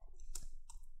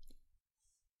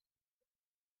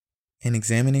An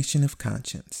examination of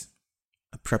conscience,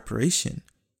 a preparation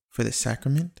for the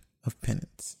sacrament of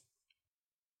penance.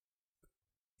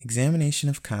 Examination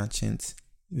of conscience,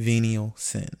 venial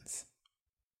sins.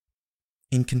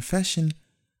 In confession,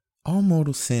 all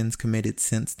mortal sins committed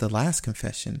since the last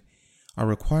confession are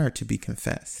required to be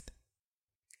confessed.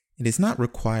 It is not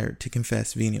required to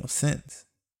confess venial sins.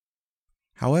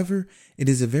 However, it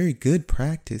is a very good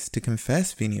practice to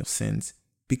confess venial sins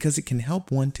because it can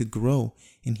help one to grow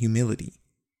in humility.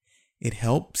 It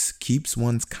keeps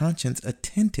one's conscience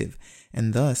attentive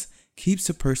and thus keeps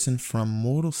a person from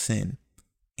mortal sin,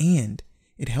 and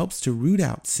it helps to root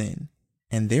out sin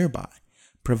and thereby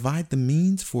provide the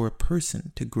means for a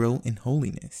person to grow in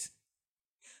holiness.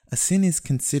 A sin is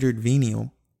considered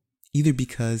venial either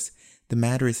because the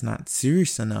matter is not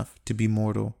serious enough to be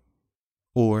mortal,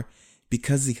 or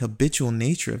because the habitual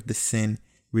nature of the sin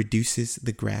reduces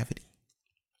the gravity.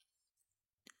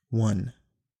 1.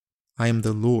 I am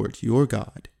the Lord your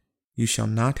God. You shall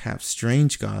not have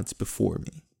strange gods before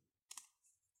me.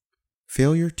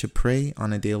 Failure to pray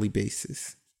on a daily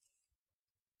basis.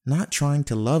 Not trying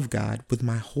to love God with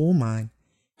my whole mind,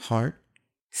 heart,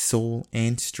 soul,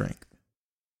 and strength.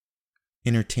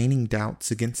 Entertaining doubts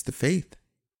against the faith.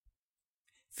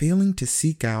 Failing to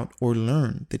seek out or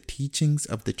learn the teachings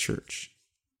of the church.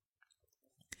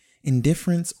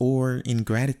 Indifference or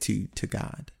ingratitude to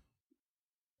God.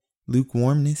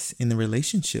 Lukewarmness in the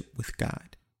relationship with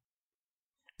God.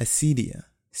 Acedia,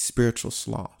 spiritual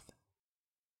sloth.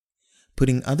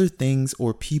 Putting other things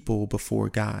or people before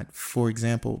God, for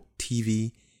example,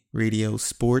 TV, radio,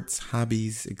 sports,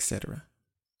 hobbies, etc.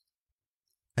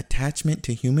 Attachment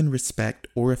to human respect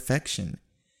or affection,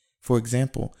 for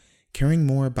example, caring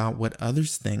more about what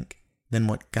others think than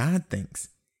what God thinks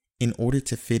in order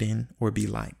to fit in or be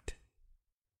liked.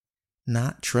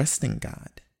 Not trusting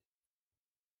God.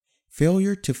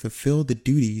 Failure to fulfill the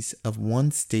duties of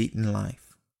one's state in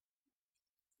life.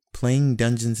 Playing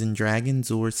Dungeons and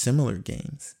Dragons or similar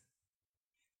games.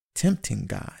 Tempting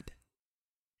God.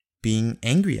 Being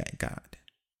angry at God.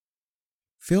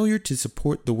 Failure to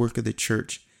support the work of the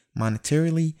church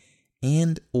monetarily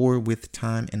and or with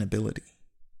time and ability.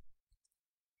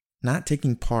 Not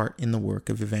taking part in the work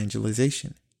of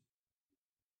evangelization.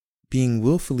 Being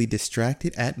willfully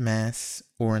distracted at Mass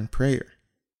or in prayer.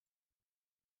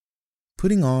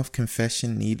 Putting off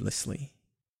confession needlessly.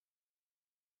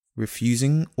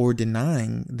 Refusing or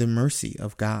denying the mercy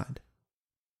of God.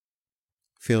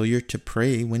 Failure to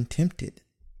pray when tempted.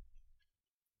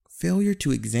 Failure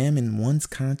to examine one's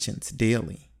conscience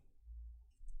daily.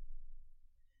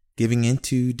 Giving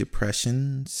into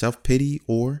depression, self-pity,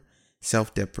 or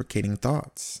self-deprecating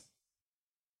thoughts.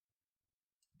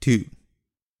 2.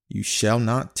 You shall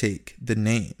not take the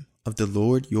name of the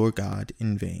Lord your God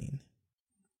in vain.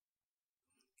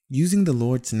 Using the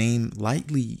Lord's name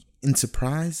lightly in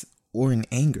surprise or in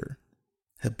anger.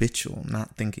 Habitual,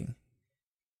 not thinking.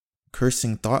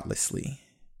 Cursing thoughtlessly.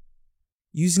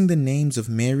 Using the names of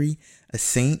Mary, a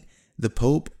saint, the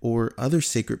Pope, or other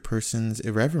sacred persons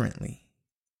irreverently.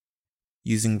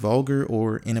 Using vulgar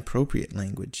or inappropriate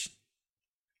language.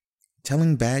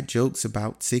 Telling bad jokes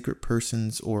about sacred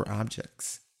persons or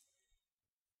objects.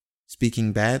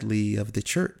 Speaking badly of the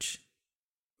church.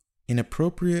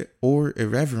 Inappropriate or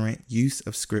irreverent use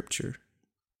of scripture.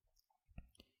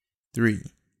 3.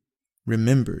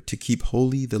 Remember to keep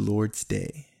holy the Lord's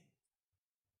day.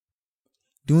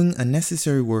 Doing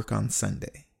unnecessary work on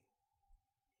Sunday.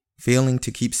 Failing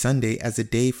to keep Sunday as a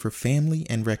day for family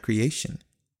and recreation.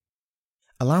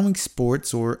 Allowing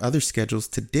sports or other schedules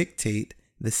to dictate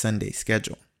the Sunday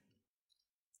schedule.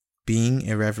 Being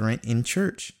irreverent in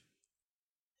church.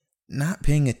 Not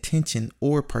paying attention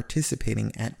or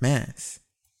participating at Mass.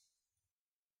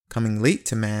 Coming late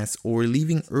to Mass or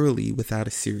leaving early without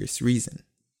a serious reason.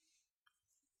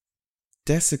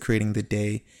 Desecrating the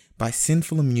day by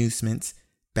sinful amusements,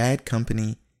 bad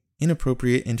company,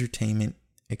 inappropriate entertainment,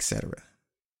 etc.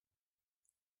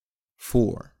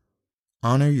 4.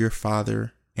 Honor your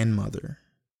father and mother.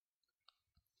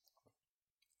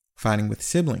 Fighting with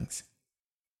siblings.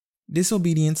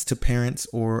 Disobedience to parents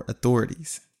or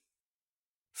authorities.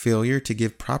 Failure to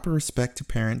give proper respect to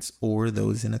parents or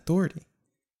those in authority.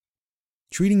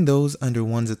 Treating those under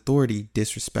one's authority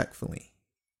disrespectfully.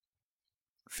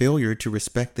 Failure to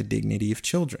respect the dignity of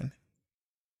children.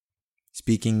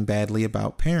 Speaking badly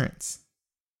about parents.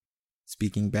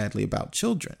 Speaking badly about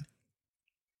children.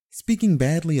 Speaking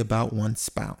badly about one's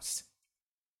spouse.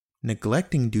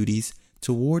 Neglecting duties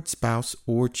toward spouse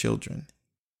or children.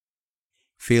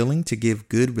 Failing to give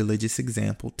good religious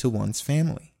example to one's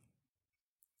family.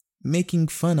 Making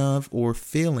fun of or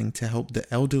failing to help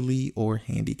the elderly or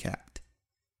handicapped.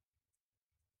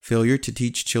 Failure to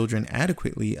teach children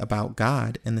adequately about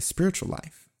God and the spiritual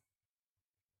life.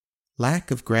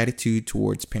 Lack of gratitude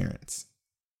towards parents.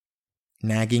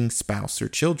 Nagging spouse or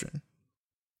children.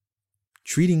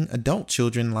 Treating adult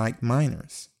children like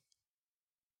minors.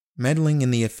 Meddling in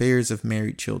the affairs of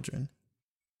married children.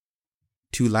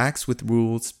 Too lax with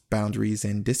rules, boundaries,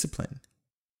 and discipline.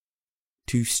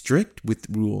 Too strict with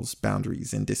rules,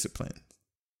 boundaries, and discipline.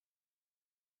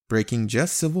 Breaking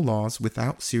just civil laws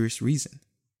without serious reason.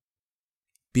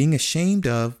 Being ashamed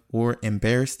of or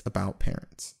embarrassed about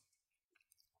parents.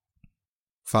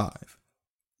 5.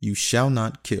 You shall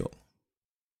not kill.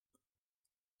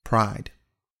 Pride,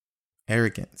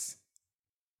 arrogance,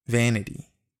 vanity,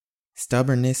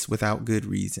 stubbornness without good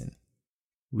reason,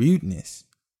 rudeness,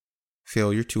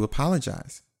 failure to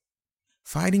apologize,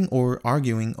 fighting or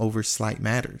arguing over slight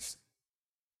matters,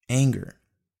 anger,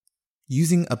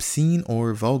 using obscene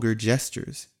or vulgar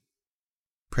gestures,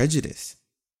 prejudice,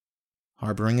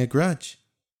 harboring a grudge,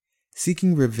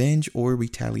 seeking revenge or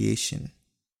retaliation,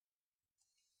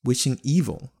 wishing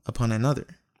evil upon another,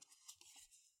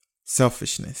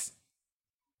 selfishness,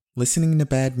 listening to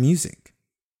bad music,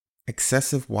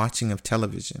 excessive watching of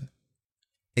television,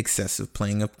 excessive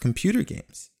playing of computer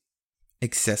games,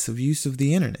 excessive use of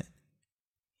the internet,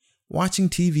 watching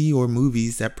TV or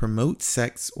movies that promote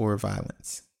sex or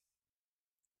violence,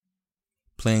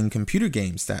 playing computer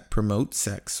games that promote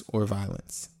sex or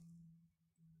violence,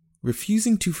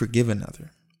 refusing to forgive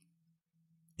another,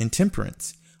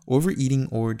 intemperance, overeating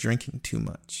or drinking too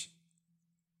much,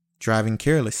 driving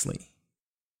carelessly,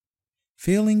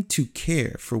 failing to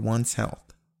care for one's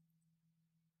health,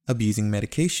 abusing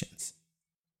medications,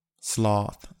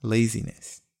 sloth,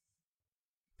 laziness,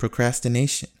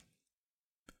 procrastination,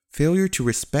 failure to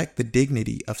respect the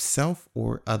dignity of self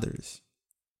or others,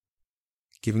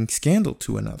 giving scandal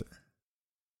to another,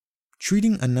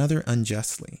 treating another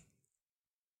unjustly,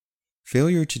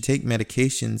 failure to take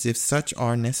medications if such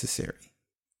are necessary,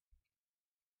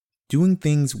 doing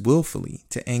things willfully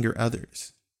to anger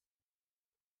others,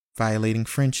 violating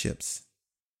friendships,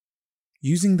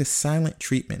 using the silent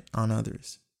treatment on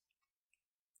others.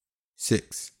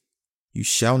 6. You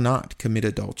shall not commit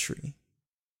adultery.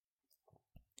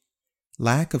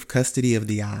 Lack of custody of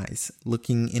the eyes,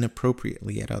 looking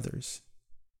inappropriately at others,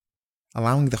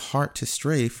 allowing the heart to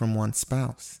stray from one's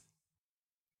spouse,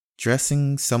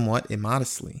 dressing somewhat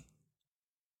immodestly,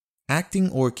 acting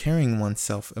or carrying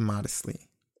oneself immodestly,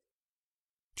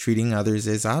 treating others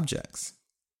as objects,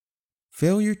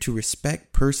 failure to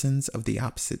respect persons of the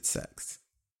opposite sex,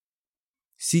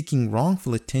 seeking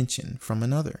wrongful attention from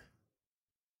another,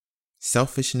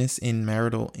 selfishness in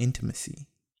marital intimacy,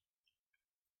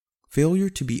 failure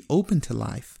to be open to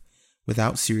life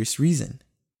without serious reason,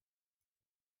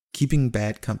 keeping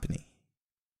bad company.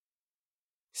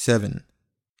 7.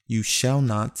 You shall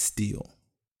not steal.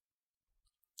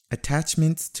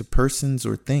 Attachments to persons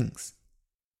or things,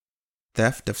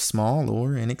 theft of small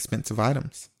or inexpensive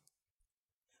items,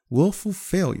 willful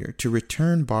failure to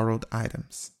return borrowed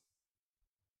items,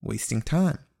 wasting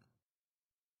time,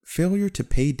 failure to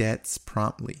pay debts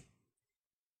promptly,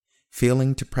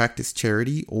 failing to practice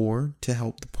charity or to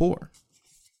help the poor,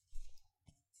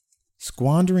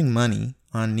 squandering money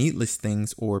on needless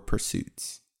things or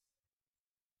pursuits,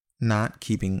 not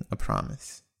keeping a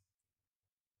promise.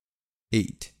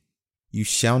 8. You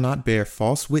shall not bear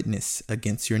false witness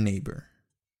against your neighbor.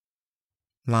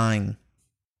 Lying,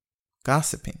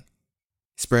 gossiping,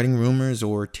 spreading rumors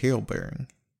or tale-bearing,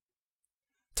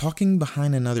 talking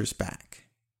behind another's back,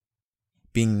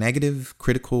 being negative,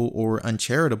 critical, or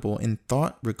uncharitable in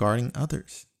thought regarding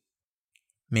others,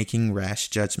 making rash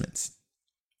judgments,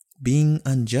 being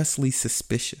unjustly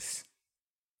suspicious,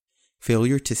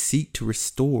 failure to seek to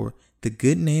restore the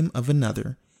good name of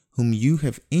another whom you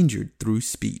have injured through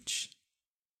speech,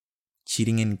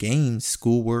 cheating in games,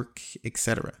 schoolwork,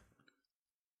 etc.,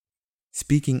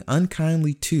 speaking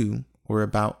unkindly to or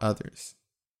about others,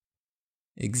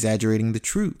 exaggerating the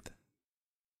truth,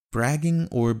 bragging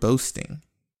or boasting,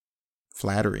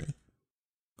 flattery,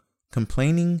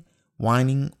 complaining,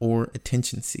 whining, or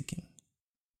attention seeking.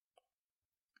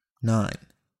 9.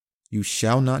 You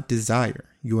shall not desire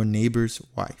your neighbor's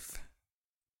wife.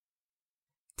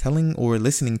 Telling or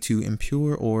listening to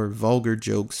impure or vulgar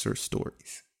jokes or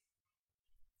stories.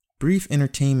 Brief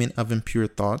entertainment of impure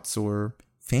thoughts or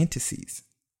fantasies.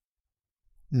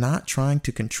 Not trying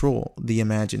to control the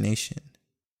imagination.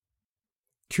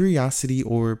 Curiosity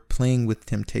or playing with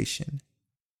temptation.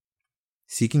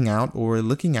 Seeking out or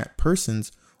looking at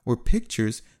persons or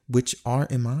pictures which are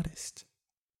immodest.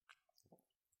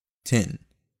 10.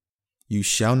 You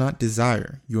shall not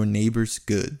desire your neighbor's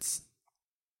goods.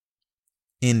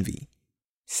 Envy,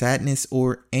 sadness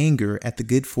or anger at the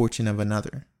good fortune of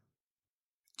another.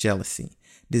 Jealousy,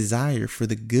 desire for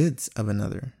the goods of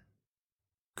another.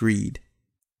 Greed,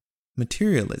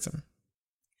 materialism,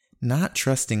 not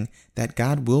trusting that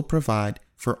God will provide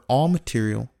for all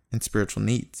material and spiritual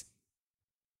needs.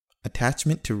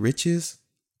 Attachment to riches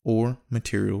or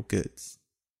material goods.